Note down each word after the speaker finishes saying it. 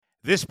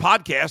This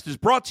podcast is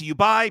brought to you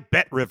by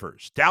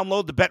BetRivers.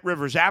 Download the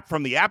BetRivers app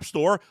from the App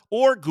Store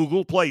or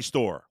Google Play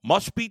Store.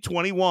 Must be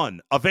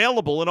 21.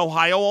 Available in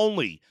Ohio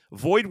only.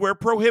 Void where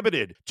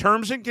prohibited.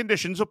 Terms and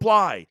conditions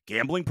apply.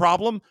 Gambling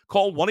problem?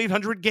 Call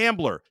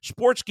 1-800-GAMBLER.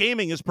 Sports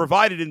gaming is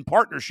provided in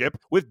partnership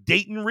with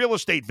Dayton Real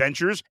Estate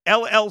Ventures,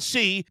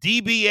 LLC,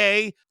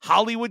 DBA,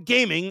 Hollywood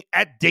Gaming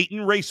at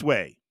Dayton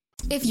Raceway.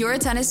 If you're a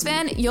tennis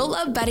fan, you'll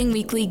love Betting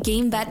Weekly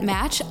Game Bet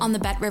Match on the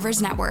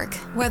BetRivers Network.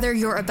 Whether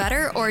you're a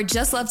bettor or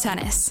just love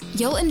tennis,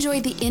 you'll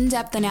enjoy the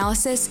in-depth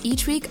analysis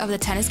each week of the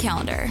tennis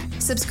calendar.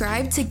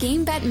 Subscribe to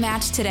Game Bet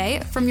Match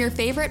today from your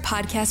favorite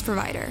podcast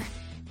provider.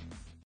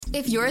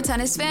 If you're a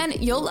tennis fan,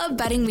 you'll love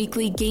Betting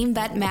Weekly Game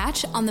Bet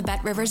Match on the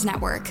BetRivers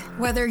Network.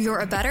 Whether you're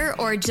a bettor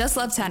or just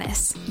love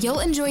tennis, you'll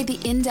enjoy the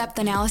in-depth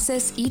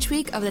analysis each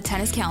week of the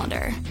tennis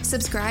calendar.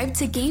 Subscribe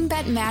to Game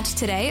Bet Match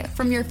today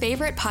from your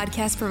favorite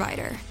podcast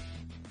provider.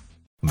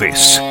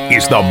 This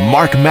is the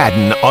Mark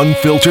Madden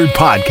Unfiltered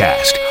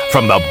Podcast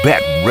from the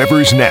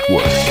BetRivers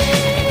Network.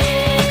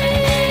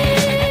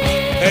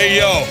 Hey,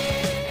 yo.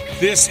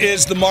 This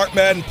is the Mark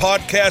Madden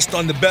Podcast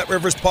on the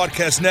BetRivers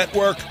Podcast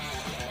Network.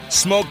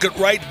 Smoke it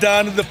right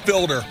down to the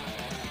filter.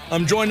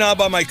 I'm joined now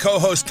by my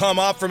co-host, Tom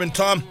Offerman.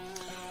 Tom,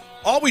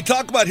 all we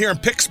talk about here in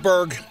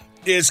Pittsburgh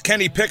is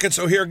Kenny Pickett,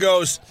 so here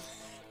goes.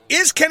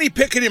 Is Kenny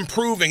Pickett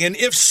improving? And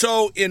if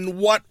so, in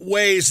what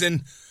ways?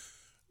 And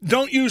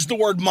don't use the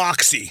word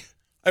moxie.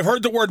 I've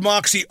heard the word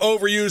moxie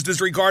overused as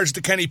regards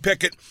to Kenny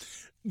Pickett.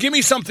 Give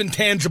me something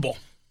tangible.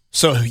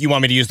 So you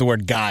want me to use the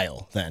word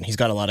guile, then? He's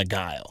got a lot of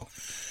guile.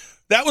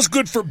 That was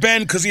good for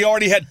Ben because he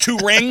already had 2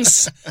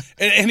 rings,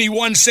 and he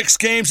won 6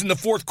 games in the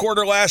fourth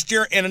quarter last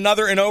year and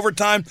another in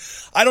overtime.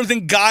 I don't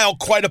think guile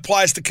quite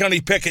applies to Kenny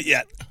Pickett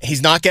yet.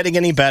 He's not getting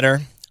any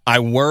better. I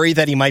worry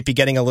that he might be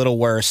getting a little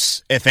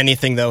worse. If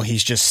anything, though,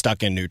 he's just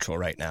stuck in neutral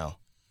right now.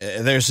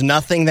 There's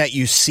nothing that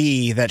you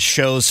see that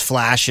shows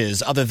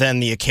flashes other than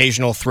the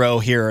occasional throw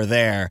here or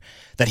there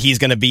that he's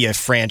going to be a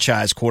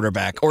franchise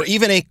quarterback or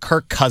even a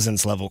Kirk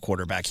Cousins level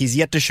quarterback. He's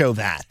yet to show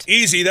that.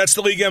 Easy. That's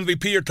the league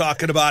MVP you're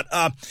talking about.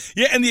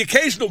 Yeah, and the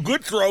occasional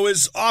good throw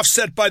is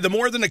offset by the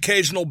more than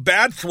occasional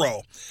bad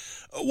throw.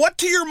 What,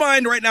 to your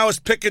mind, right now is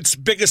Pickett's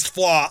biggest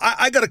flaw?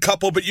 I got a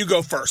couple, but you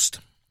go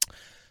first.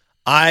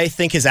 I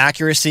think his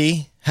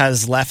accuracy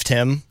has left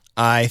him.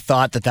 I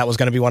thought that was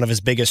going to be one of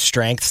his biggest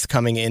strengths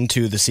coming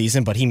into the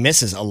season, but he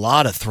misses a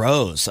lot of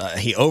throws.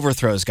 He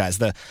overthrows guys.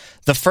 The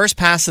first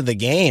pass of the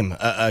game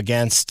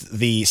against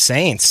the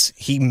Saints,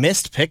 he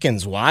missed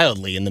Pickens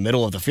wildly in the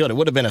middle of the field. It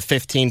would have been a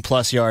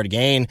 15-plus yard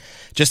gain,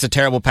 just a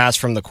terrible pass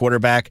from the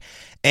quarterback.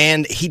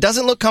 And he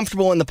doesn't look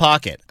comfortable in the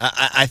pocket.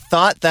 I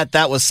thought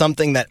that was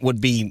something that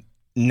would be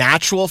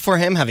natural for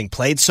him, having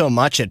played so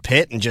much at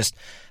Pitt and just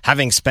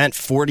having spent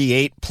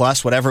 48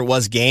 plus whatever it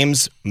was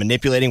games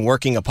manipulating,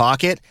 working a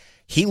pocket.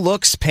 He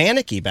looks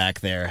panicky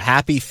back there,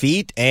 happy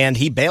feet, and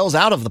he bails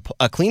out of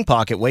a clean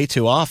pocket way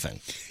too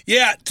often.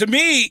 Yeah, to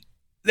me,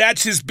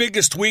 that's his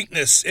biggest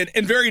weakness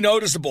and very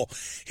noticeable.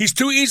 He's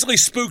too easily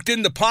spooked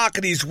in the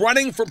pocket. He's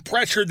running from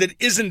pressure that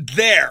isn't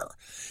there.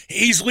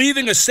 He's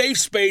leaving a safe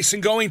space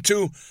and going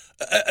to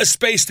a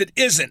space that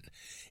isn't.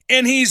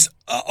 And he's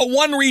a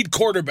one-read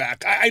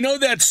quarterback. I know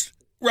that's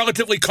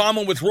relatively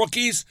common with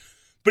rookies,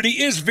 but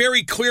he is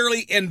very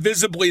clearly and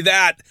visibly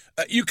that.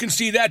 You can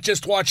see that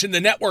just watching the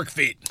network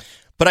feed.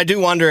 But I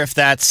do wonder if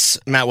that's,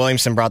 Matt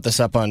Williamson brought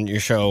this up on your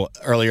show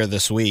earlier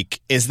this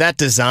week, is that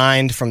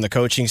designed from the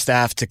coaching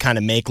staff to kind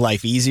of make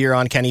life easier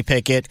on Kenny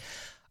Pickett?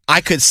 I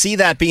could see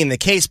that being the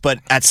case, but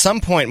at some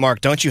point,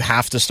 Mark, don't you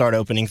have to start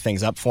opening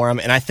things up for him?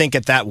 And I think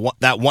at that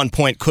one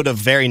point could have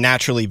very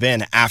naturally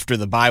been after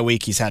the bye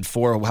week. He's had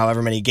 4,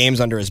 however many games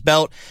under his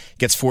belt,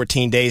 gets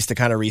 14 days to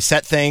kind of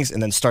reset things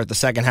and then start the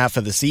second half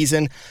of the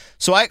season.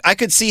 So I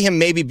could see him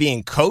maybe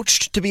being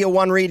coached to be a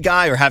one-read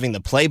guy or having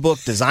the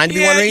playbook designed to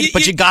be one-read,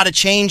 but you got to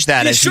change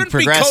that as he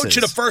progresses. You shouldn't be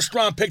coaching a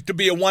first-round pick to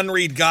be a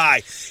one-read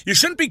guy. You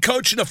shouldn't be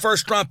coaching a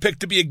first-round pick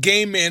to be a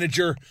game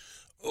manager.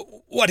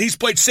 He's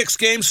played 6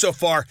 games so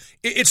far.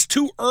 It's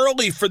too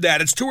early for that.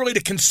 It's too early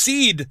to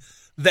concede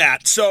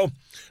that. So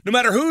no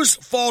matter whose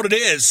fault it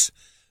is,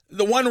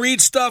 the one-read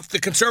stuff, the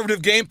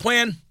conservative game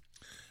plan,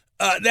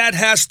 that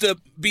has to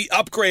be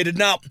upgraded.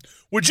 Now,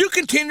 would you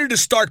continue to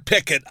start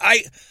Pickett?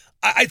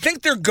 I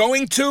think they're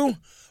going to,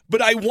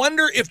 but I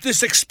wonder if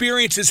this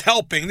experience is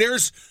helping.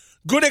 There's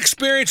good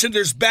experience and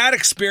there's bad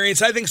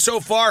experience. I think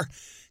so far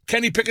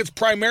Kenny Pickett's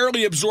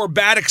primarily absorbed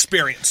bad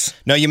experience.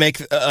 No, you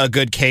make a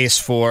good case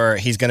for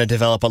he's going to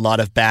develop a lot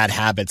of bad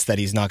habits that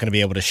he's not going to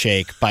be able to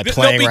shake by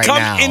playing right now.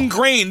 They'll become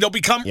ingrained. They'll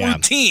become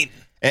routine.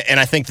 And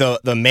I think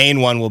the main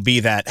one will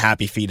be that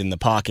happy feet in the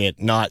pocket,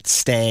 not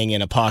staying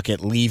in a pocket,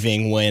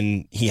 leaving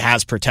when he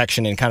has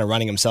protection and kind of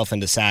running himself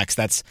into sacks.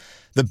 That's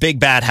the big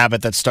bad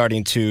habit that's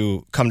starting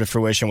to come to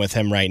fruition with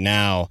him right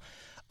now.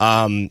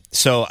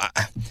 So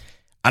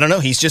I don't know.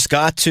 He's just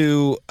got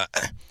to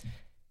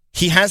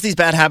he has these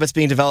bad habits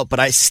being developed, but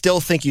I still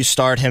think you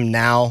start him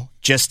now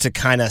just to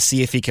kind of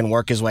see if he can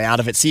work his way out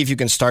of it, see if you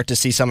can start to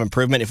see some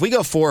improvement. If we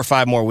go 4 or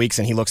 5 more weeks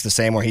and he looks the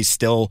same or he's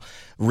still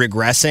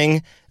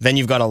regressing, then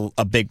you've got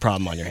a big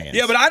problem on your hands.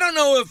 Yeah, but I don't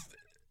know if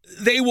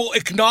they will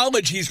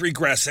acknowledge he's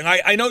regressing.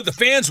 I know the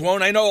fans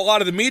won't. I know a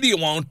lot of the media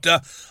won't.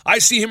 I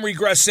see him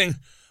regressing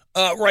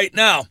right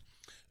now.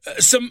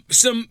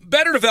 Some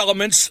better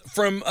developments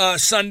from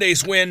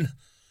Sunday's win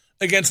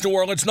against New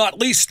Orleans, not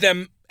least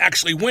them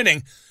actually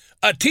winning.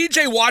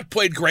 T.J. Watt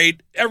played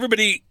great.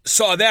 Everybody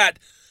saw that.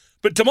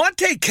 But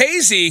Damontae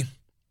Kazee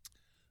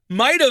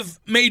might have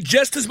made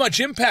just as much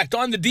impact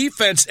on the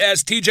defense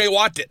as T.J.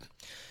 Watt did.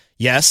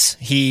 Yes,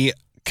 he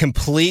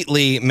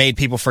completely made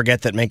people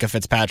forget that Minkah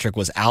Fitzpatrick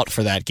was out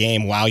for that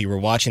game while you were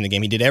watching the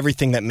game. He did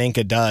everything that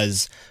Minkah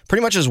does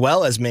pretty much as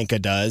well as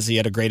Minkah does. He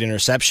had a great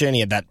interception.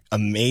 He had that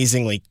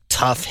amazingly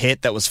tough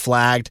hit that was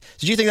flagged.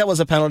 Did you think that was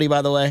a penalty,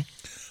 by the way?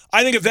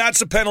 I think if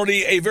that's a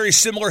penalty, a very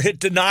similar hit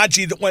to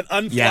Najee that went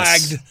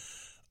unflagged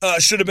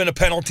should have been a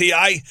penalty.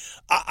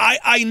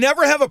 I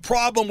never have a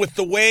problem with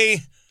the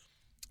way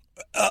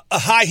a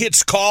high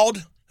hit's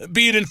called,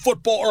 be it in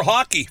football or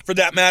hockey, for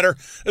that matter,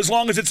 as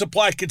long as it's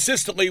applied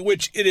consistently,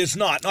 which it is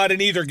not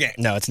in either game.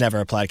 No, it's never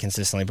applied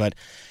consistently. But,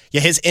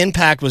 yeah, his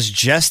impact was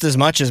just as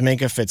much as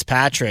Minkah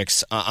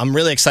Fitzpatrick's. I'm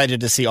really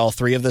excited to see all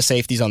 3 of the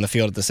safeties on the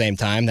field at the same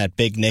time. That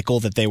big nickel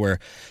that they were,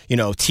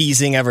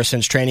 teasing ever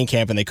since training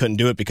camp, and they couldn't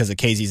do it because of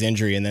Kazee's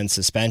injury and then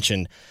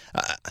suspension.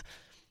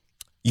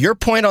 Your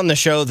point on the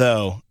show,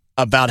 though,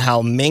 about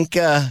how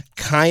Minkah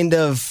kind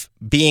of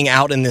being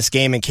out in this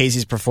game and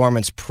Kazee's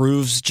performance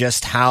proves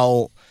just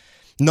how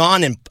I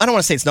don't want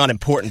to say it's not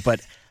important, but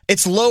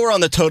it's lower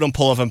on the totem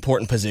pole of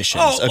important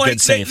positions,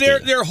 good safety.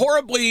 They're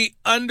horribly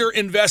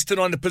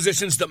underinvested on the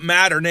positions that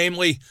matter,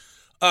 namely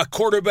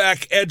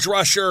quarterback, edge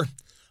rusher,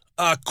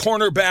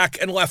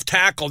 cornerback, and left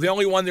tackle. The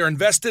only one they're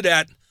invested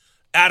at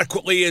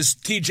adequately is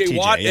TJ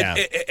Watt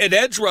at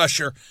edge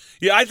rusher.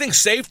 Yeah, I think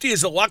safety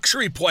is a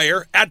luxury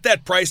player at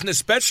that price, and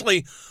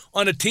especially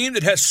on a team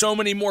that has so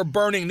many more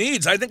burning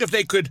needs. I think if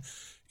they could,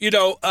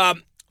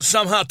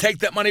 somehow take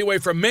that money away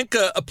from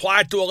Minkah,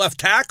 apply it to a left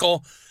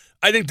tackle,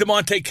 I think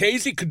Damontae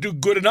Kazee could do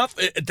good enough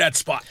at that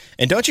spot.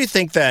 And don't you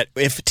think that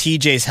if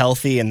TJ's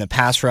healthy and the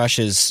pass rush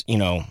is,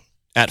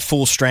 at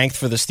full strength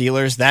for the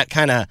Steelers, that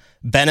kind of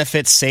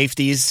benefits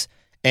safeties,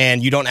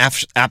 and you don't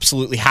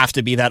absolutely have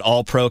to be that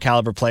all-pro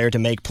caliber player to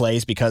make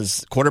plays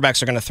because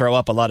quarterbacks are going to throw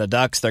up a lot of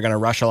ducks. They're going to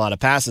rush a lot of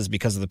passes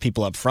because of the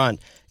people up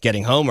front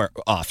getting home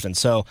often.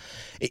 So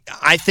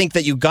I think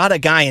that you got a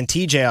guy in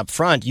TJ up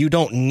front. You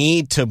don't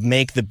need to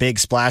make the big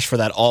splash for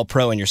that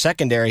all-pro in your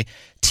secondary.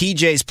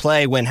 TJ's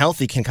play, when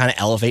healthy, can kind of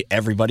elevate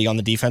everybody on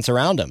the defense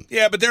around him.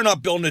 Yeah, but they're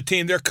not building a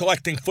team. They're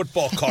collecting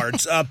football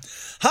cards.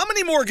 How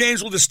many more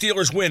games will the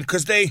Steelers win?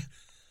 Because they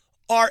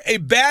are a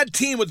bad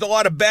team with a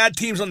lot of bad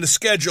teams on the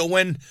schedule.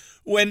 When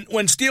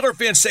Steeler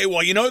fans say,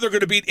 well, they're going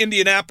to beat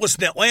Indianapolis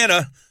and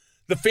Atlanta,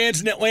 the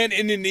fans in Atlanta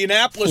and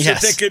Indianapolis are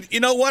thinking, you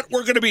know what,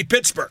 we're going to beat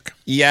Pittsburgh.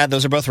 Yeah,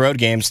 those are both road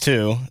games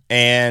too.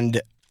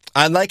 And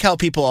I like how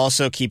people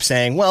also keep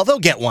saying, well, they'll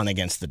get one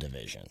against the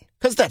division.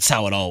 Because that's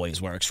how it always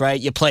works, right?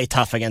 You play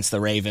tough against the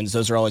Ravens.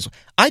 Those are always.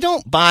 I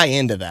don't buy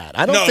into that.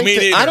 I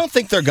don't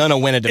think they're going to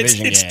win a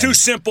division game. It's too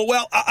simple.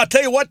 Well, I'll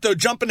tell you what, though,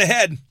 jumping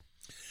ahead,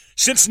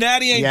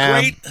 Cincinnati ain't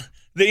great.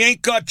 They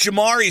ain't got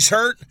Jamar. He's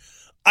hurt.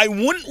 I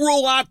wouldn't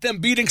rule out them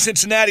beating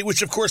Cincinnati,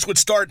 which, of course, would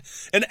start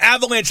an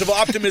avalanche of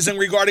optimism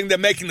regarding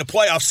them making the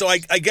playoffs. So I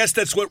guess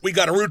that's what we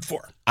got to root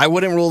for. I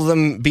wouldn't rule out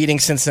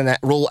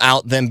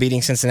them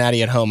beating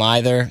Cincinnati at home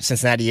either.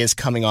 Cincinnati is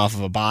coming off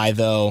of a bye,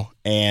 though,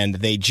 and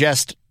they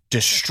just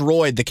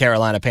destroyed the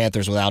Carolina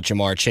Panthers without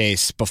Jamar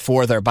Chase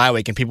before their bye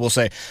week. And people will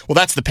say, well,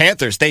 that's the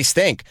Panthers. They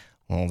stink.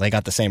 Well, they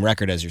got the same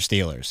record as your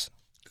Steelers.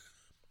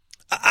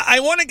 I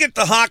want to get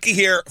to hockey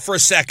here for a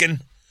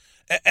second.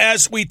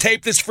 As we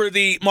tape this for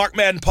the Mark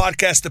Madden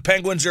podcast, the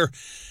Penguins are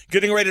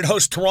getting ready to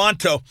host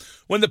Toronto.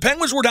 When the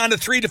Penguins were down to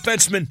 3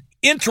 defensemen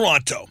in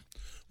Toronto,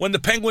 when the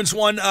Penguins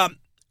won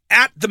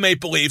at the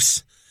Maple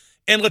Leafs,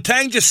 and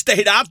Letang just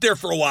stayed out there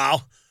for a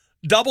while,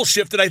 double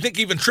shifted, I think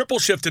even triple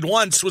shifted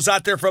once, was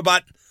out there for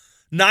about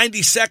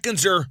 90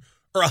 seconds or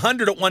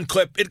 100 at one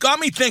clip. It got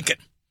me thinking,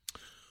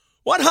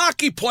 what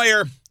hockey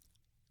player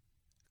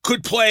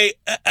could play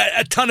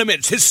a ton of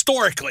minutes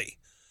historically?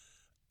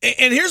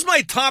 And here's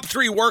my top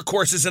 3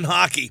 workhorses in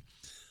hockey.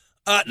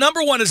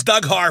 Number 1 is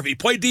Doug Harvey.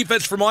 Played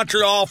defense for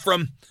Montreal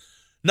from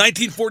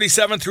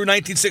 1947 through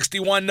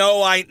 1961.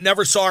 No, I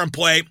never saw him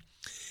play.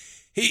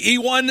 He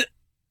won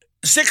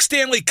 6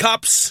 Stanley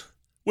Cups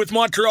with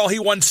Montreal. He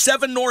won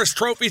 7 Norris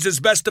Trophies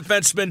as best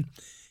defenseman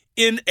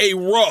in a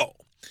row.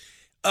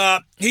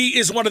 He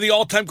is one of the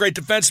all-time great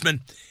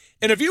defensemen.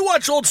 And if you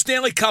watch old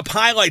Stanley Cup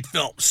highlight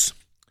films,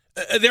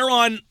 they're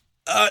on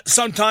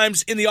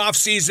sometimes in the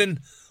offseason,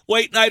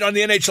 late night on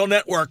the NHL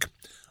Network,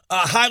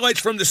 highlights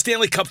from the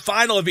Stanley Cup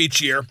final of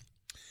each year.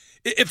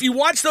 If you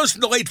watch those from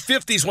the late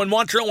 50s when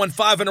Montreal won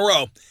 5 in a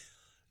row,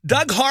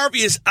 Doug Harvey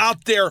is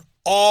out there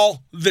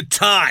all the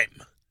time.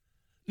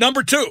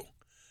 Number 2,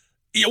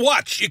 you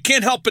watch, you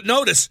can't help but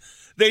notice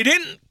They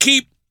didn't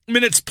keep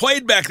minutes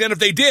played back then. If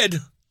they did,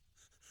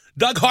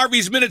 Doug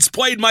Harvey's minutes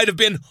played might have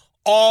been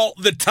all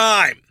the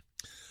time.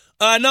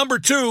 Number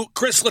 2,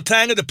 Chris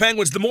Letang of the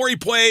Penguins. The more he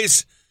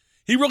plays,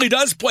 he really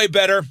does play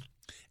better,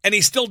 and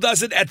he still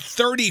does it at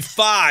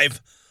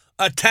 35.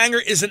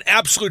 Tanger is an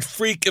absolute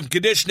freak of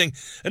conditioning.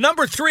 And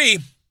number 3,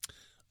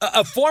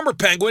 a former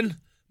Penguin,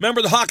 member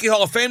of the Hockey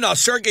Hall of Fame now,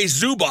 Sergei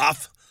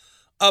Zubov,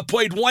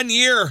 played 1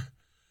 year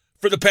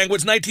for the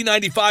Penguins,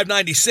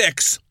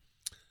 1995-96.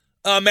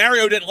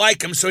 Mario didn't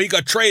like him, so he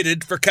got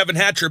traded for Kevin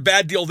Hatcher.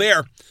 Bad deal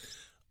there.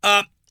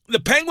 The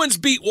Penguins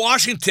beat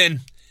Washington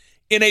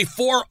in a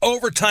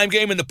 4-overtime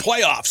game in the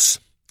playoffs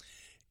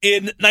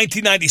in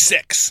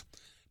 1996.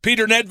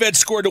 Peter Nedved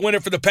scored the winner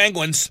for the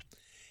Penguins,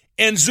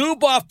 and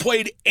Zubov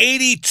played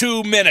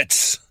 82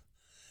 minutes.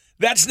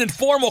 That's an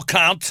informal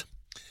count.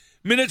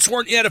 Minutes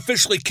weren't yet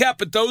officially kept,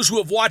 but those who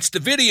have watched the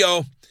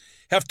video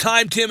have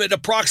timed him at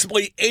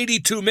approximately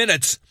 82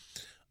 minutes.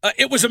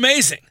 It was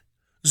amazing.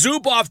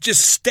 Zubov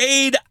just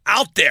stayed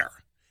out there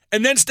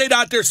and then stayed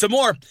out there some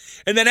more.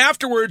 And then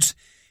afterwards,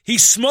 he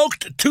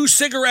smoked 2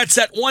 cigarettes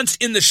at once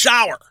in the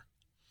shower.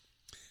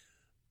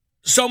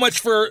 So much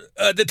for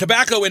the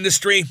tobacco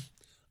industry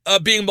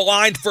being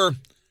maligned for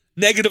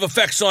negative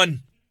effects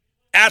on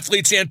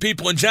athletes and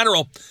people in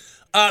general.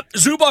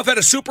 Zubov had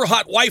a super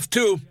hot wife,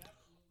 too.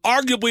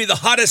 Arguably the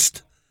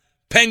hottest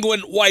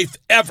Penguin wife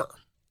ever.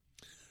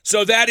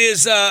 So that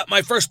is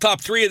my first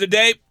top 3 of the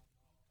day.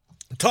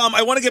 Tom,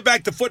 I want to get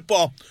back to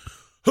football.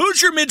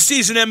 Who's your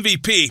midseason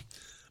MVP?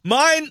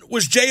 Mine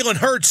was Jalen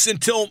Hurts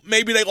until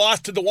maybe they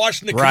lost to the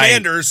Washington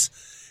Commanders,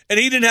 and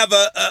he didn't have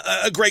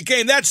a great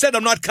game. That said,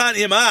 I'm not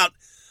counting him out.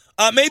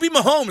 Maybe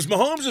Mahomes.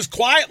 Mahomes has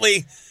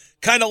quietly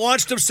kind of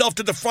launched himself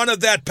to the front of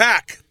that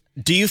pack.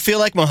 Do you feel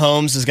like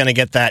Mahomes is going to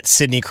get that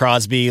Sidney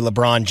Crosby,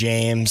 LeBron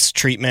James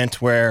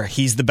treatment where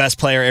he's the best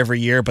player every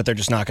year, but they're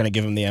just not going to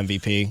give him the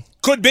MVP?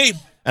 Could be.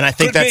 And I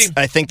think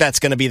that's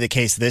going to be the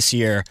case this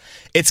year.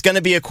 It's going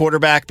to be a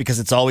quarterback because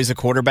it's always a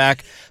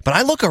quarterback. But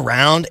I look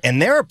around,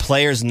 and there are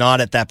players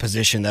not at that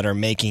position that are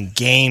making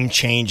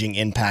game-changing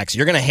impacts.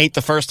 You're going to hate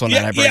the first one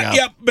that I bring up.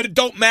 Yeah, but it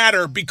don't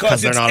matter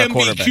because it's not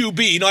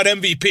MVQB, not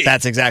MVP.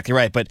 That's exactly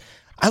right. But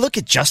I look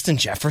at Justin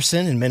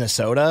Jefferson in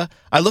Minnesota.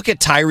 I look at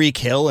Tyreek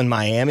Hill in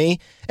Miami.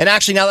 And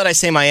actually, now that I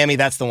say Miami,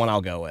 that's the one I'll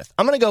go with.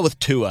 I'm going to go with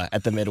Tua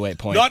at the midway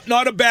point.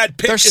 Not a bad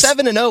pick. They're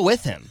 7-0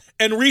 with him.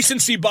 And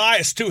recency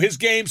bias to his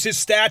games, his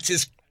stats,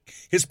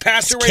 his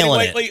passer rating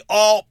lately,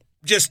 all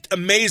just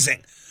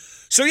amazing.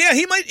 So, yeah,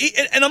 he might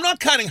 – and I'm not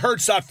counting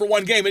Hurts out for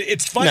one game.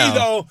 It's funny,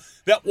 though,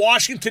 that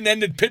Washington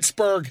ended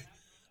Pittsburgh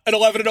at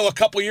 11-0 a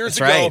couple years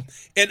ago. Right.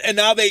 And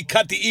now they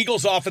cut the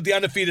Eagles off at the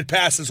undefeated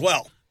pass as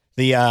well.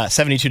 The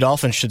 72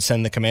 Dolphins should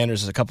send the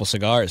Commanders a couple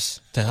cigars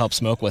to help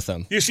smoke with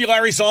them. You see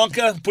Larry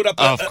Zonka put up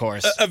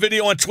a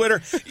video on Twitter.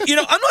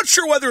 I'm not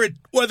sure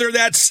whether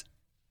that's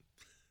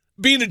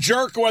being a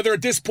jerk or whether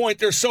at this point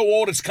they're so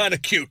old it's kind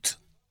of cute.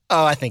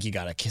 Oh, I think you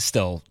got to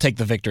still take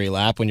the victory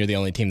lap when you're the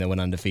only team that went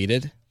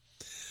undefeated.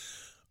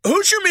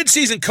 Who's your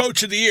midseason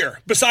coach of the year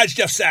besides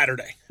Jeff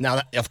Saturday?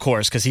 Now, of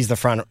course, because he's the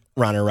front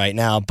runner right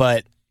now,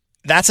 but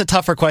that's a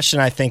tougher question,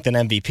 I think, than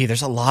MVP.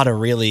 There's a lot of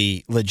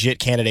really legit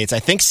candidates. I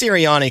think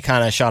Sirianni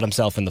kind of shot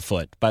himself in the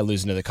foot by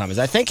losing to the Commies.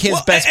 I think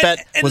his best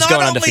bet was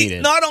going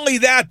undefeated. Not only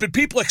that, but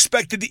people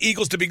expected the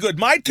Eagles to be good.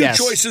 My two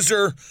choices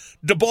are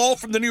DeBall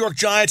from the New York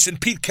Giants and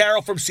Pete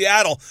Carroll from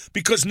Seattle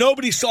because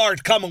nobody saw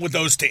it coming with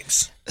those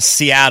teams.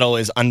 Seattle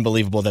is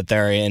unbelievable that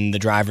they're in the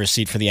driver's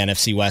seat for the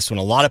NFC West when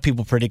a lot of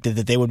people predicted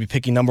that they would be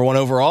picking number 1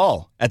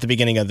 overall at the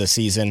beginning of the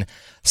season.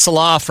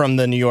 Salah from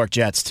the New York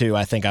Jets, too,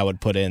 I think I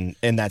would put in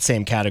that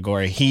same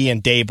category. He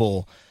and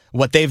Dable,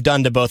 what they've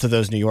done to both of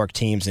those New York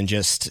teams in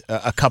just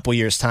a couple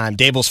years' time.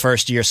 Dable's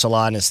first year,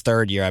 Salah in his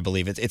third year, I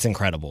believe. It's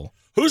incredible.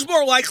 Who's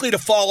more likely to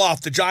fall off,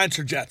 the Giants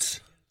or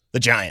Jets? The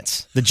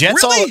Giants. The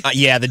Jets really?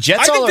 The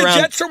Jets all around. I think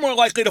the Jets are more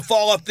likely to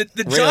fall off. The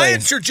really?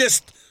 Giants are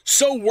just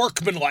so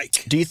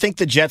workmanlike. Do you think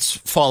the Jets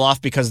fall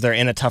off because they're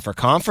in a tougher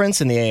conference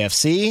in the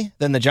AFC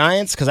than the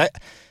Giants? Because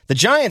the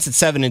Giants at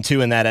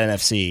 7-2 in that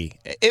NFC,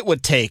 it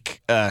would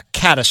take a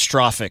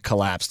catastrophic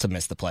collapse to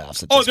miss the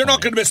playoffs. They're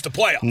not going to miss the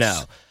playoffs.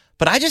 No.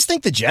 But I just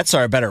think the Jets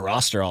are a better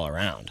roster all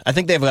around. I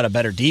think they've got a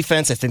better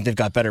defense. I think they've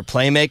got better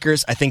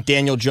playmakers. I think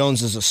Daniel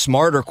Jones is a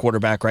smarter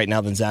quarterback right now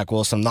than Zach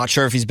Wilson. I'm not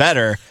sure if he's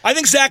better. I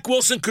think Zach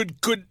Wilson could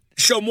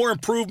show more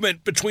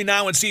improvement between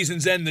now and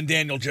season's end than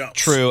Daniel Jones.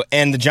 True,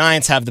 and the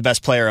Giants have the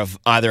best player of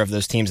either of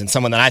those teams, and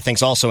someone that I think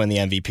is also in the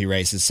MVP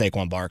race is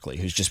Saquon Barkley,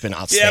 who's just been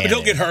outstanding. Yeah, but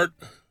he'll get hurt.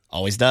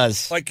 Always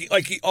does. Like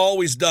he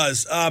always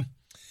does. There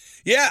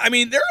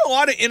are a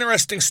lot of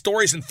interesting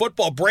stories in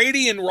football.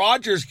 Brady and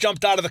Rodgers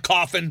jumped out of the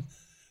coffin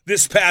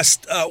this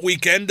past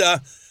weekend.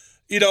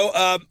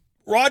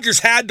 Rodgers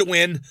had to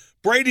win.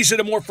 Brady's in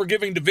a more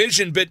forgiving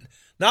division, but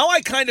now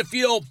I kind of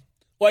feel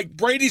like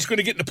Brady's going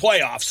to get in the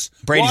playoffs.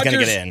 Brady's going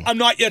to get in. I'm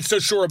not yet so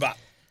sure about.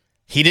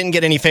 He didn't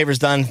get any favors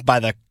done by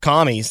the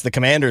Commies, the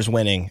Commanders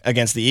winning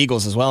against the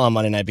Eagles as well on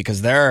Monday night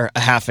because they're a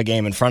half a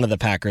game in front of the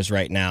Packers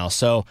right now.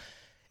 So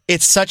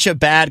it's such a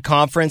bad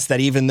conference that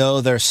even though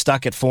they're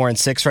stuck at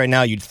 4-6 right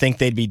now, you'd think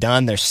they'd be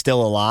done. They're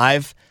still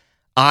alive.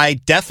 I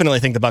definitely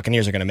think the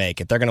Buccaneers are going to make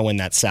it. They're going to win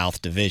that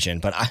South division,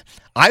 but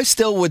I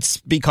still would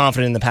be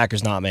confident in the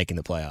Packers not making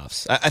the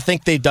playoffs. I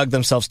think they dug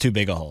themselves too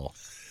big a hole.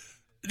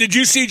 Did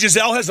you see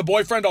Giselle has a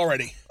boyfriend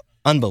already?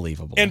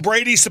 Unbelievable. And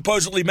Brady's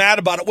supposedly mad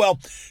about it. Well,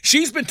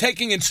 she's been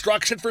taking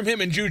instruction from him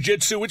in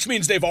jiu-jitsu, which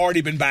means they've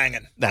already been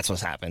banging. That's what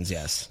happens,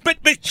 yes. But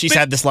she's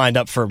had this lined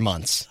up for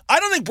months. I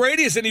don't think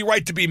Brady has any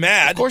right to be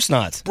mad. Of course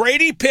not.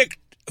 Brady picked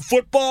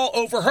football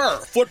over her,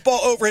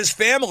 football over his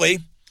family.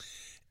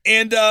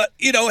 And,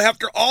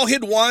 after all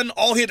he'd won,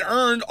 all he'd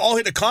earned, all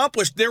he'd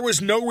accomplished, there was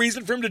no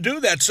reason for him to do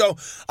that. So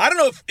I don't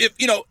know if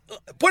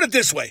put it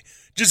this way.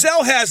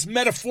 Giselle has,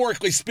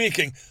 metaphorically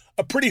speaking,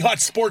 a pretty hot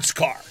sports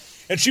car.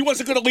 And she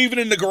wasn't going to leave it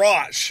in the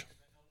garage.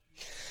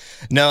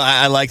 No,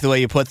 I like the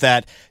way you put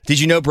that. Did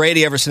you know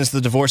Brady, ever since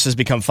the divorce has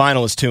become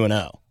final, is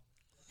 2-0?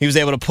 He was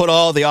able to put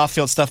all the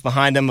off-field stuff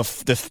behind him.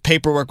 The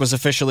paperwork was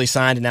officially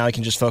signed, and now he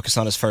can just focus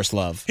on his first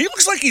love. He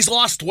looks like he's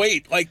lost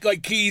weight.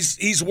 Like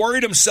he's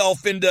worried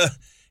himself into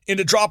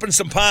dropping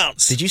some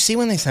pounds. Did you see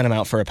when they sent him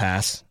out for a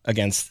pass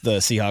against the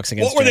Seahawks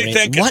against What were Germany? they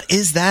thinking? What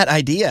is that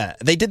idea?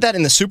 They did that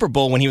in the Super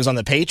Bowl when he was on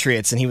the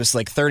Patriots, and he was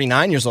like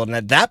 39 years old. And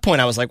at that point,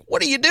 I was like,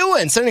 what are you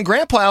doing? Sending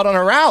Grandpa out on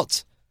a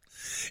route.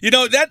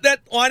 That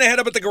line I had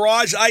up at the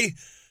garage, I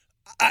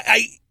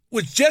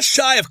was just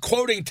shy of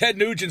quoting Ted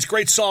Nugent's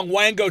great song,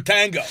 Wango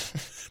Tango.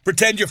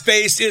 Pretend your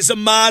face is a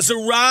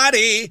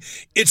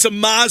Maserati. It's a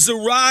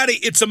Maserati.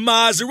 It's a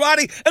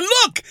Maserati. And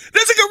look,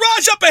 there's a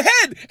garage up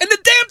ahead, and the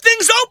damn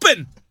thing's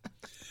open.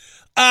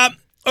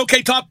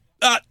 Okay, top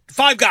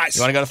 5 guys.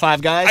 You want to go to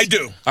 5 guys? I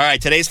do. All right,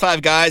 today's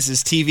 5 guys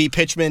is TV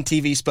pitchmen,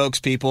 TV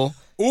spokespeople.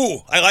 Ooh,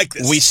 I like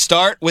this. We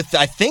start with,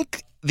 I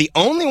think, the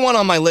only one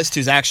on my list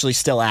who's actually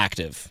still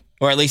active,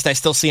 or at least I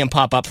still see him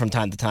pop up from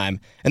time to time,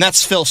 and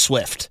that's Phil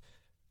Swift,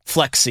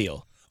 Flex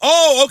Seal.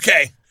 Oh,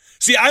 okay.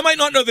 See, I might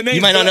not know the names.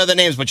 You might not know the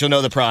names, but you'll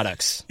know the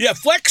products. Yeah,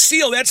 Flex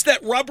Seal, that's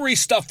that rubbery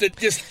stuff that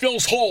just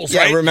fills holes,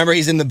 right? Yeah, remember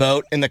he's in the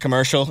boat in the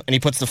commercial, and he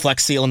puts the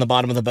Flex Seal in the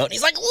bottom of the boat, and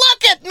he's like,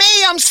 look at me,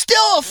 I'm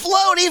still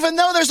afloat even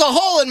though there's a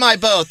hole in my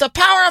boat. The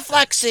power of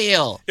Flex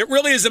Seal. It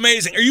really is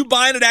amazing. Are you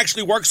buying it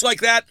actually works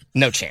like that?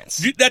 No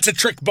chance. That's a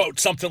trick boat,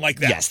 something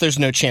like that. Yes, there's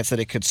no chance that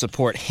it could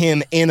support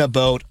him in a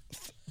boat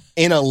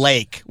in a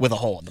lake with a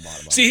hole in the bottom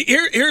of it. See,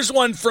 here's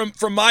one from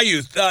my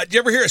youth. Did you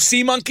ever hear of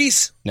sea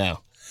monkeys? No.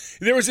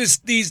 There was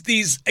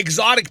these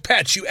exotic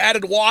pets. You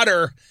added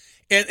water,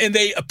 and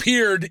they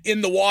appeared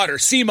in the water.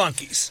 Sea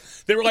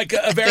monkeys. They were like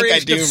a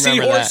variation of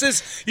seahorses.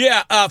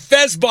 That. Yeah,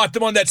 Fez bought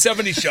them on that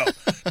 70s show.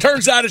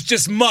 Turns out it's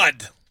just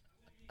mud.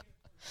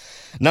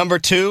 Number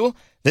 2,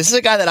 this is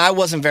a guy that I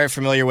wasn't very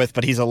familiar with,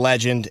 but he's a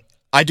legend.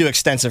 I do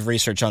extensive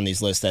research on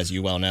these lists, as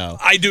you well know.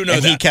 I do know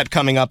and that. He kept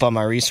coming up on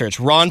my research.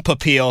 Ron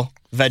Popeil,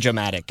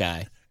 Vegematic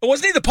guy.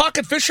 Wasn't he the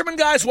pocket fisherman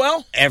guy as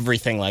well?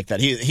 Everything like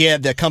that. He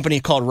had the company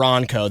called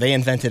Ronco. They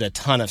invented a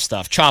ton of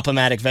stuff.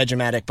 Chop-O-Matic,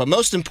 Vegematic, but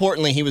most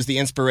importantly, he was the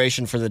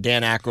inspiration for the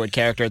Dan Aykroyd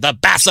character, the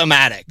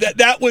Bass-O-Matic.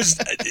 That was,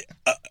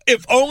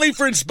 if only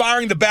for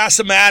inspiring the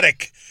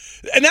Bass-O-Matic.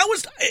 And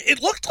it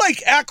looked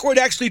like Aykroyd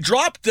actually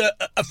dropped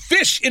a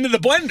fish into the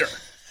blender.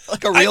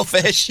 Like a real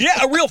fish?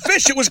 Yeah, a real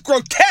fish. It was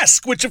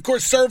grotesque, which of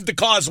course served the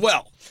cause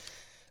well.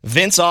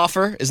 Vince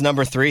Offer is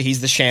number 3. He's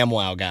the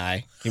ShamWow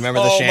guy. You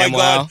remember the ShamWow? Oh, my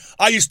God.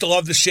 I used to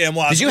love the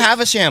ShamWow. Did you have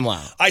a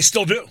ShamWow? I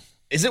still do.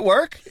 Is it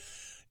work?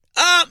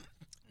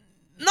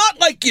 Not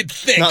like you'd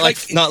think.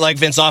 Not like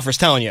Vince Offer's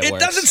telling you it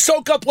works. It doesn't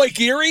soak up Lake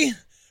Erie,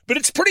 but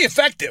it's pretty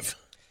effective.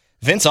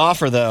 Vince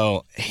Offer,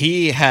 though,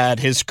 he had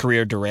his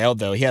career derailed,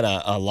 though. He had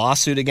a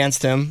lawsuit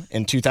against him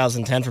in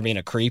 2010 for being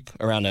a creep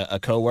around a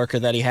coworker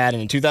that he had,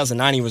 and in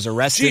 2009 he was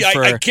arrested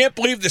for... I can't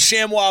believe the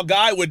ShamWow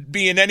guy would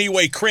be in any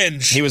way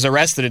cringe. He was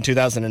arrested in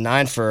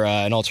 2009 for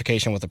an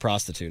altercation with a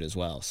proprostitute as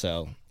well,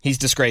 so he's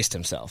disgraced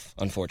himself,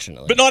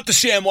 unfortunately. But not the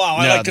ShamWow.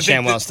 I like to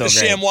think that the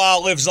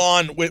ShamWow lives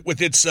on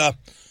with its...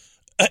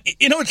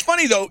 it's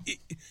funny, though.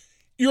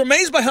 You're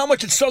amazed by how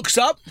much it soaks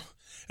up.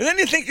 And then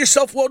you think to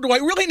yourself, well, do I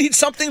really need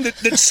something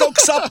that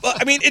soaks up?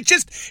 I mean,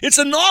 it's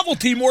a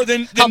novelty more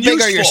than How big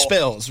useful. Are your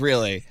spills,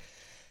 really?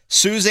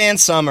 Suzanne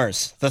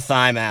Summers, the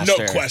Thigh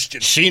Master. No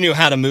question. She knew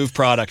how to move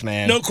product,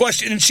 man. No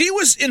question. And she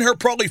was in her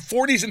probably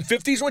 40s and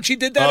 50s when she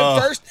did that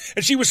at first,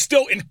 and she was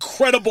still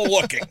incredible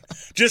looking.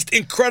 Just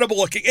incredible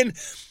looking. And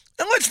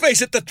let's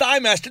face it, the Thigh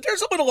Master,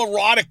 there's a little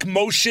erotic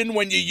motion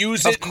when you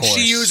use it, and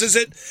she uses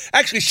it.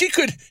 Actually, she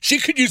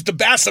could use the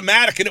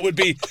Bass-O-Matic, and it would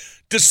be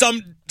to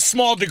some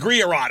small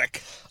degree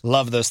erotic.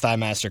 Love those Thigh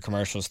Master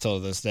commercials till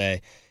this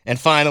day. And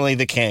finally,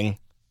 the king,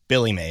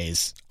 Billy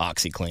Mays,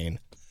 OxyClean.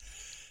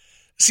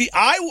 See,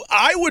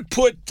 I would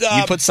put...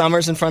 you put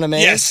Summers in front of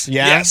Mays? Yes,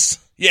 yeah?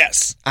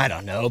 yes. I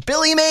don't know.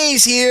 Billy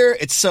Mays here.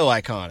 It's so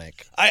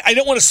iconic. I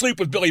don't want to sleep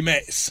with Billy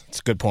Mays. It's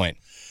a good point.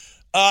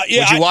 Yeah,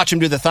 would you watch him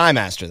do the Thigh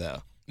Master,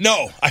 though?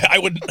 No, I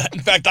would.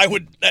 In fact, I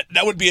would.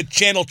 That would be a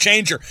channel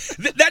changer.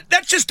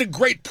 That's just a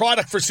great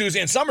product for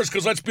Suzanne Summers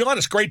because let's be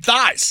honest, great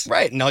thighs.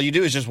 Right, and all you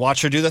do is just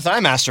watch her do the Thigh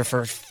Master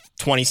for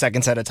 20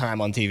 seconds at a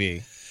time on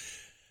TV.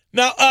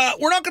 Now,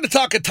 we're not going to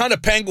talk a ton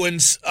of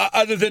Penguins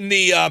other than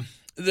the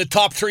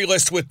top three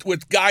list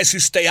with guys who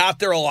stay out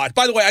there a lot.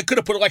 By the way, I could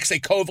have put Alexei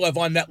Kovalev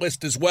on that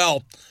list as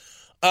well.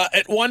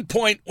 At one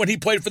point when he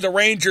played for the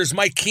Rangers,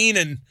 Mike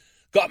Keenan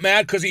got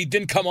mad because he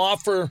didn't come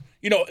off for,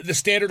 the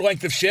standard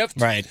length of shift.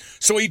 Right.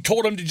 So he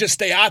told him to just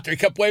stay out there. He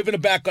kept waving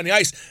him back on the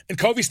ice. And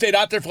Covey stayed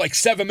out there for like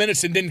 7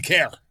 minutes and didn't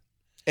care.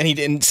 And he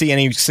didn't see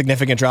any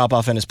significant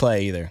drop-off in his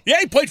play either. Yeah,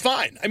 he played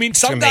fine. I mean,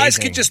 some guys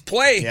can just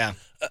play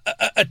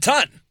a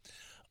ton.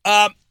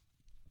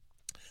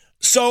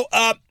 So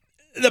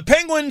the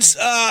Penguins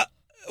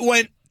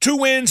went 2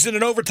 wins and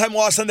an overtime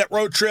loss on that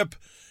road trip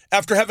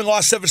after having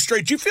lost 7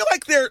 straight. Do you feel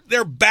like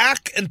they're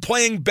back and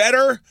playing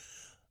better?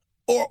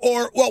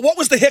 Or what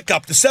was the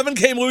hiccup? The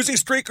 7-game losing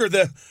streak or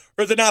the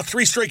now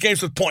 3 straight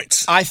games with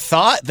points? I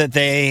thought that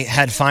they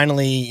had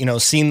finally,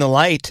 seen the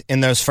light in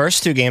those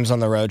first 2 games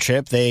on the road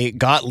trip. They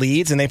got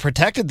leads and they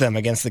protected them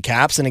against the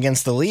Caps and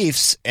against the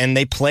Leafs, and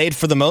they played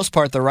for the most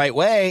part the right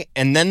way.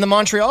 And then the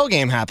Montreal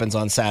game happens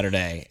on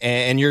Saturday,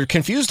 and you're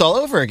confused all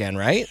over again,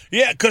 right?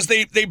 Yeah, because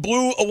they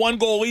blew a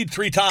 1-goal lead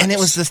 3 times. And it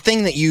was the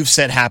thing that you've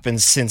said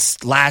happens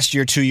since last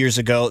year, 2 years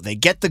ago. They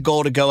get the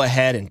goal to go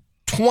ahead, and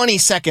 20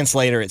 seconds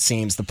later, it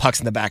seems, the puck's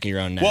in the back of your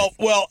own net.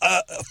 Well,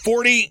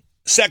 40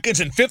 seconds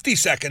and 50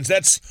 seconds.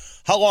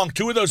 That's how long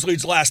 2 of those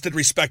leads lasted,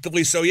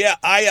 respectively. So, yeah,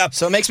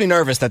 So it makes me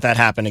nervous that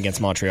happened against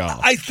Montreal.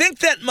 I think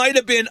that might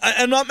have been,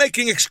 I'm not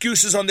making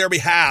excuses on their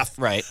behalf.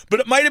 Right.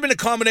 But it might have been a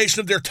combination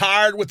of they're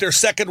tired with their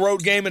second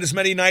road game in as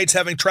many nights,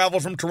 having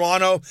traveled from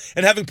Toronto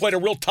and having played a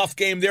real tough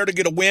game there to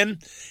get a win.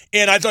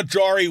 And I thought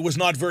Jari was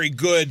not very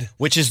good.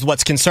 Which is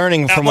what's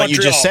concerning from what you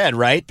just said,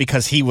 right?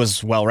 Because he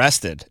was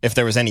well-rested. If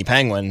there was any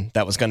Penguin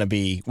that was going to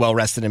be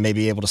well-rested and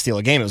maybe able to steal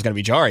a game, it was going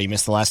to be Jari. He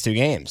missed the last 2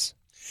 games.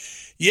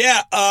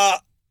 Yeah, I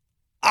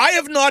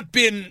have not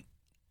been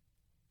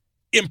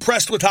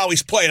impressed with how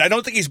he's played. I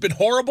don't think he's been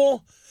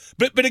horrible.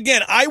 But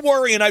again, I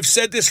worry, and I've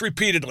said this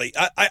repeatedly.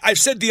 I've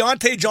said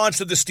Deontay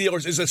Johnson of the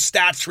Steelers is a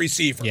stats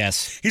receiver.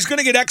 Yes. He's going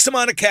to get X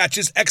amount of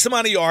catches, X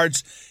amount of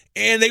yards,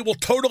 and they will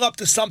total up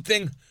to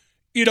something,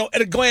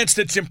 at a glance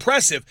that's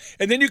impressive.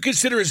 And then you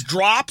consider his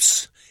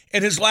drops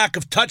and his lack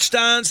of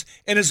touchdowns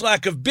and his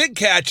lack of big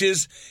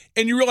catches,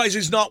 and you realize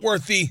he's not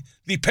worth the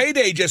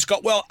payday he just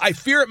got. Well, I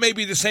fear it may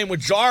be the same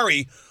with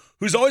Jari,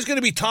 who's always going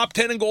to be top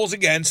 10 in goals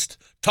against,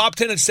 top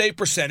 10 in save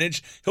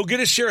percentage. He'll get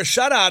his share of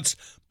shutouts,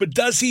 but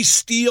does he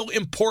steal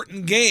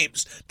important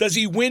games? Does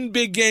he win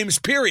big games,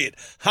 period?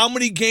 How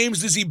many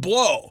games does he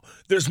blow?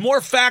 There's more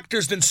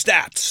factors than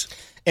stats.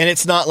 And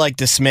it's not like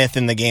DeSmith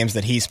in the games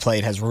that he's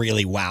played has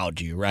really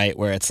wowed you, right?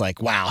 Where it's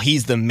like, wow,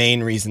 he's the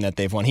main reason that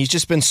they've won. He's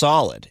just been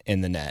solid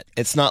in the net.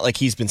 It's not like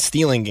he's been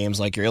stealing games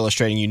like you're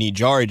illustrating you need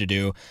Jari to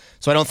do.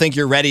 So I don't think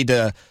you're ready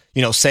to,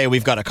 say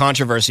we've got a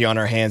controversy on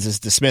our hands. Is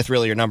DeSmith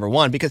really your number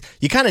one? Because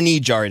you kind of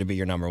need Jari to be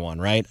your number one,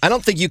 right? I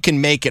don't think you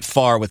can make it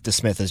far with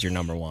DeSmith as your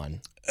number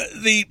one.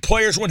 The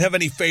players wouldn't have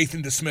any faith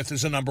in DeSmith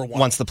as a number one.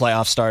 Once the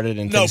playoffs started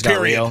and things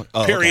got real?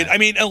 Oh, period. Okay. I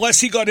mean, unless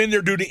he got in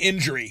there due to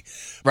injury.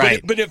 Right.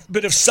 But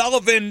if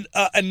Sullivan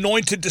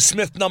anointed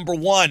DeSmith number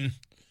one,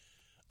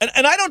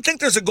 and I don't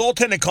think there's a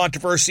goaltending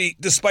controversy,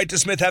 despite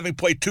DeSmith having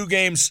played 2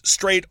 games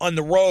straight on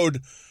the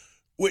road,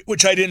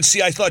 which I didn't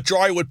see. I thought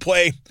Jari would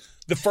play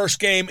the first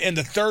game and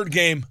the third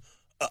game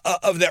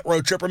of that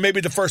road trip, or maybe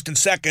the first and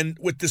second,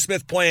 with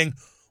DeSmith playing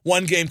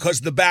 1 game because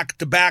of the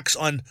back-to-backs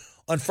on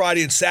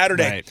Friday and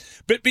Saturday.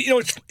 Right. But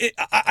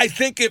I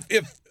think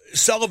if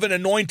Sullivan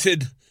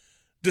anointed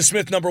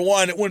DeSmith number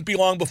one, it wouldn't be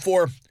long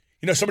before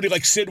somebody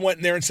like Sid went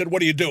in there and said,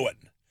 "What are you doing?"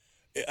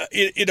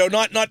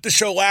 Not to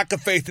show lack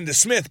of faith in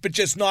DeSmith, but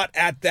just not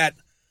at that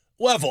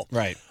level.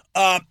 Right.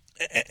 And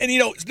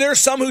there are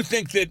some who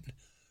think that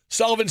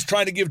Sullivan's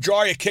trying to give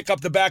Jari a kick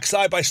up the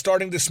backside by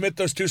starting DeSmith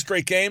those 2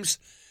 straight games.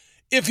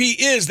 If he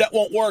is, that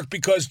won't work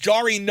because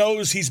Jari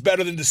knows he's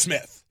better than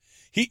DeSmith.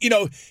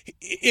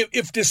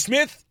 If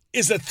DeSmith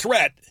is a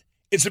threat,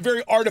 it's a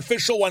very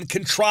artificial one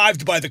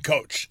contrived by the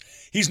coach.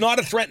 He's not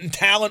a threat in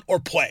talent or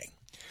play.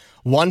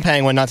 One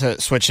Penguin, not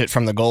to switch it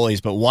from the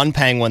goalies, but one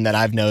Penguin that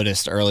I've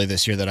noticed early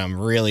this year that I'm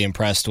really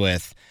impressed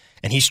with,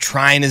 and he's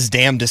trying his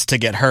damnedest to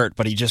get hurt,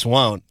 but he just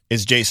won't,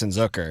 is Jason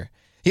Zucker.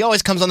 He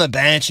always comes on the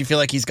bench. You feel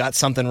like he's got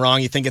something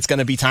wrong. You think it's going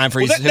to be time for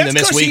him to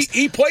miss weeks.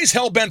 He plays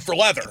hell-bent for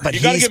leather. But you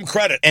got to give him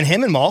credit. And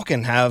him and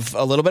Malkin have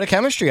a little bit of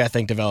chemistry, I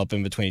think,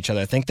 developing between each other.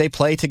 I think they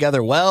play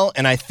together well,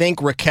 and I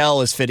think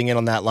Raquel is fitting in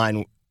on that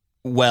line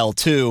well,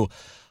 too.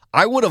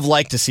 I would have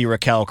liked to see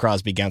Raquel,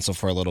 Crosby, Gensel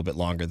for a little bit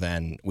longer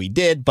than we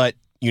did, but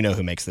you know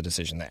who makes the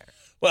decision there.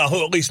 Well,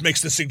 who at least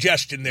makes the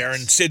suggestion there,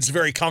 and Sid's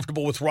very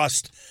comfortable with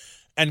Rust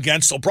and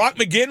Gensel. Brock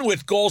McGinn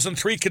with goals in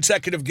 3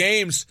 consecutive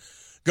games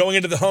going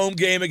into the home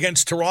game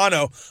against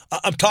Toronto.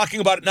 I'm talking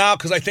about it now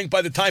because I think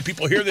by the time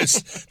people hear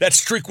this, that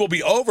streak will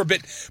be over.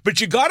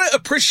 But you got to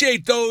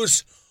appreciate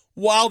those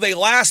while they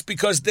last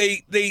because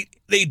they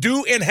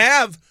do and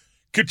have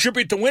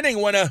contribute to winning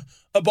when a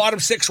a bottom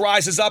six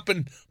rises up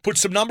and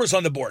puts some numbers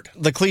on the board.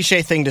 The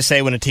cliche thing to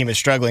say when a team is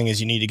struggling is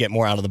you need to get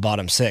more out of the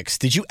bottom six.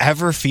 Did you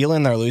ever feel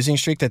in their losing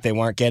streak that they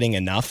weren't getting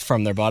enough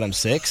from their bottom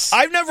six?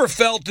 I've never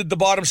felt that the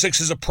bottom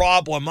six is a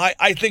problem.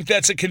 I think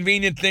that's a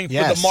convenient thing for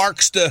the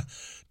marks to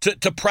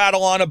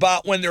prattle on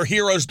about when their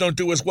heroes don't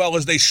do as well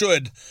as they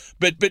should.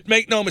 But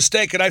make no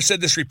mistake, and I've said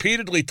this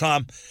repeatedly,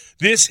 Tom,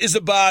 this is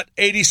about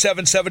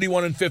 87,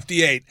 71, and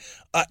 58.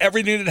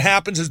 Everything that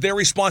happens is their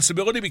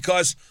responsibility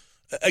because,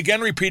 again,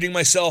 repeating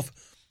myself,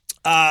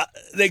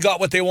 they got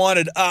what they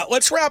wanted.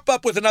 Let's wrap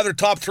up with another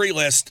top three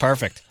list.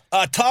 Perfect.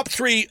 Top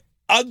three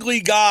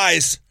ugly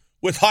guys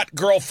with hot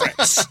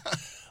girlfriends.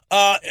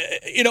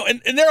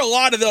 And there are a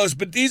lot of those,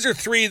 but these are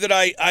three that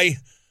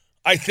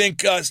I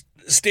think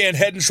stand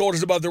head and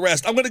shoulders above the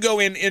rest. I'm going to go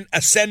in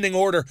ascending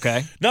order.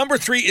 Okay. Number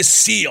 3 is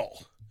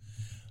Seal.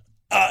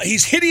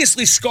 He's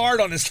hideously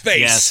scarred on his face.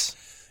 Yes.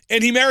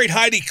 And he married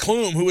Heidi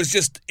Klum, who is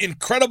just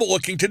incredible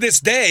looking to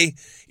this day,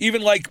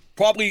 even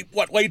probably,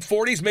 late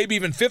 40s, maybe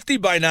even 50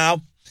 by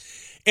now.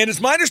 And it's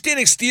my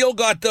understanding Seal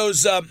got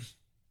those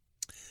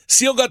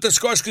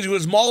scars because he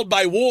was mauled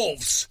by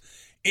wolves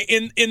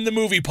in the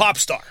movie Pop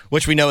Star.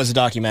 Which we know is a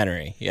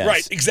documentary, yes.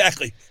 Right,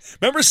 exactly.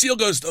 Remember Seal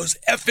goes, those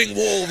effing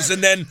wolves,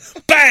 and then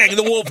bang,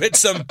 the wolf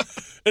hits him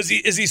as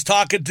he's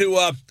talking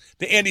to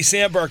Andy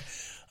Samberg.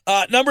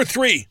 Number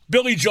 3,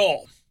 Billy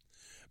Joel.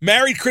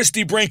 Married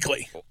Christy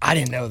Brinkley. I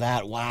didn't know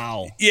that.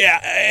 Wow. Yeah,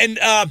 and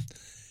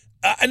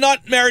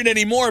not married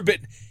anymore, but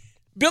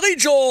Billy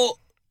Joel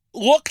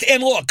looked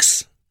and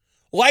looks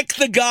like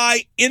the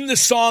guy in the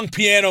song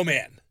Piano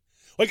Man.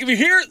 Like, if you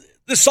hear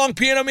the song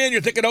Piano Man,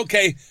 you're thinking,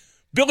 okay,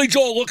 Billy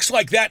Joel looks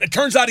like that. And it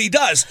turns out he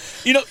does.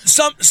 You know,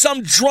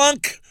 some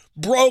drunk,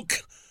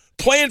 broke,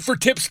 playing for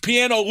tips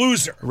piano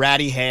loser.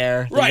 Ratty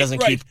hair. Right.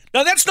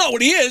 Now, that's not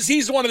what he is.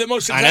 He's one of the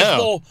most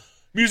successful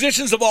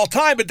musicians of all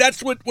time, but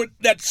that's what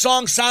that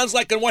song sounds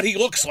like and what he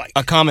looks like.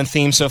 A common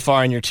theme so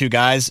far in your two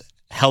guys,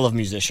 hell of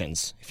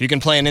musicians. If you can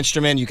play an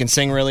instrument, you can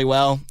sing really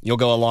well, you'll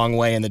go a long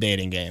way in the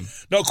dating game.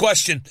 No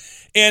question.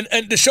 And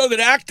to show that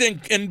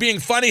acting and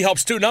being funny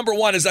helps too, number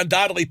 1 is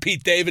undoubtedly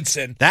Pete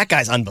Davidson. That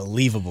guy's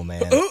unbelievable,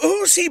 man.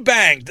 Who's he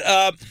banged?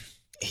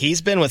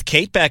 He's been with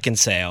Kate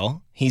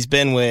Beckinsale. He's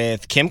been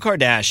with Kim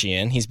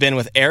Kardashian. He's been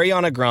with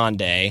Ariana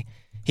Grande.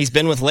 He's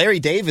been with Larry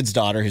David's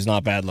daughter, who's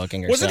not bad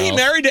looking herself. Wasn't he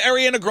married to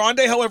Ariana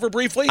Grande, however,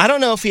 briefly? I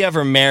don't know if he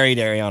ever married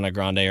Ariana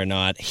Grande or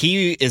not.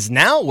 He is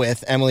now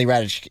with Emily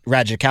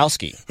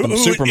Ratajkowski, the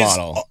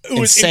supermodel.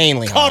 Who is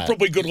insanely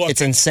incomparably hot. good looking.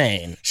 It's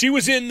insane. She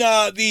was in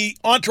the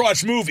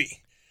Entourage movie.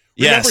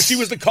 Remember, yes. She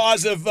was the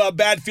cause of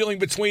bad feeling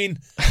between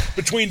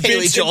Haley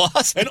Vince Joel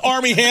and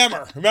Armie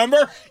Hammer.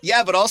 Remember?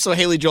 Yeah, but also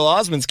Haley Joel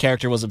Osment's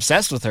character was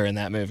obsessed with her in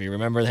that movie.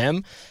 Remember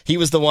him? He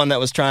was the one that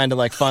was trying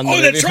to fund the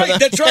movie.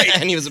 That's right.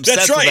 And he was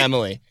obsessed with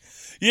Emily.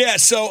 Yeah,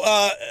 so,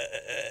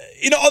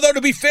 although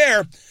to be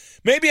fair,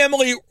 maybe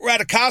Emily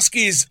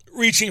Ratajkowski's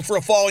reaching for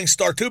a falling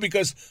star too,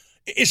 because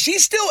is she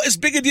still as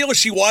big a deal as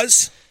she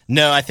was?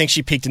 No, I think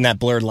she peaked in that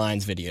Blurred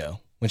Lines video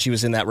when she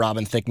was in that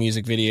Robin Thicke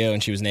music video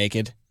and she was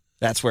naked.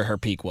 That's where her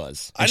peak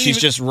was. And she's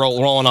just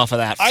rolling off of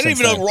that. I didn't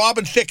even know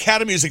Robin Thicke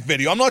had a music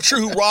video. I'm not sure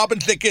who Robin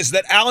Thicke is. Is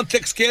that Alan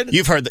Thicke's kid?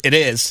 You've heard it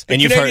is. The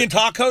Canadian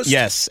talk host?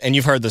 Yes, and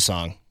you've heard the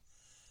song.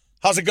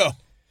 How's it go?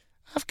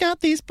 I've got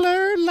these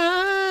blurred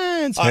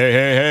lines.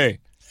 Hey.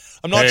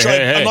 I'm not sure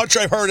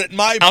I've heard it.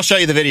 I'll show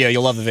you the video.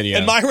 You'll love the video.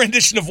 And my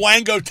rendition of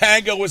Wango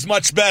Tango was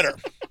much better.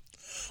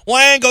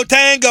 Wango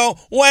Tango,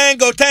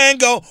 Wango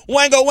Tango,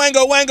 Wango,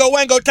 Wango, Wango,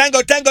 Wango,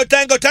 Tango, Tango,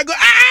 Tango, Tango.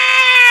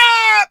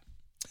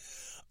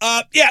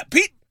 Yeah,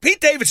 Pete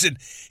Davidson,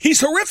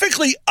 he's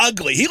horrifically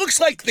ugly. He looks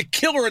like the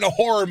killer in a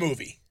horror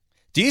movie.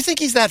 Do you think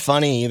he's that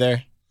funny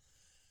either?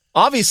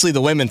 Obviously,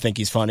 the women think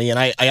he's funny, and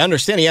I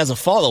understand he has a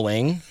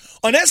following.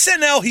 On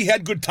SNL, he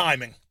had good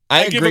timing.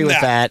 I agree with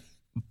that.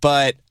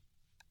 But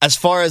as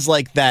far as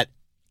that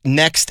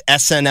next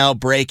SNL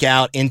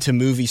breakout into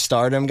movie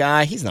stardom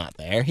guy, he's not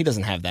there. He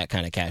doesn't have that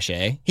kind of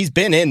cachet. He's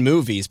been in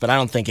movies, but I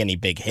don't think any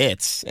big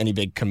hits, any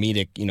big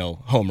comedic,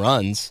 home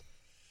runs.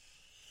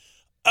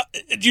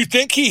 Do you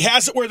think he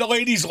has it where the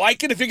ladies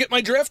like it, if you get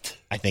my drift?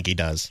 I think he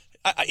does.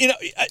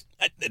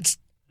 It's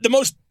the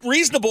most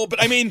reasonable,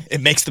 but I mean...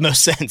 It makes the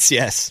most sense,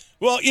 yes.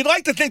 Well, you'd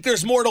like to think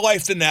there's more to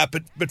life than that,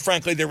 but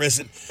frankly, there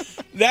isn't.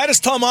 That is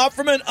Tom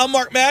Opferman. I'm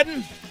Mark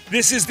Madden.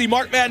 This is the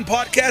Mark Madden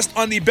Podcast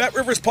on the Bet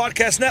Rivers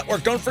Podcast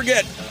Network. Don't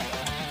forget,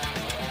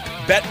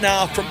 bet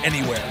now from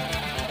anywhere.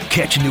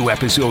 Catch new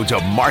episodes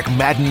of Mark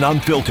Madden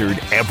Unfiltered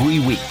every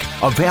week.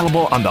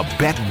 Available on the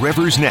Bet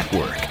Rivers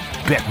Network,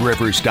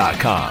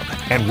 betrivers.com,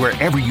 and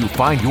wherever you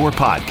find your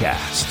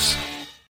podcasts.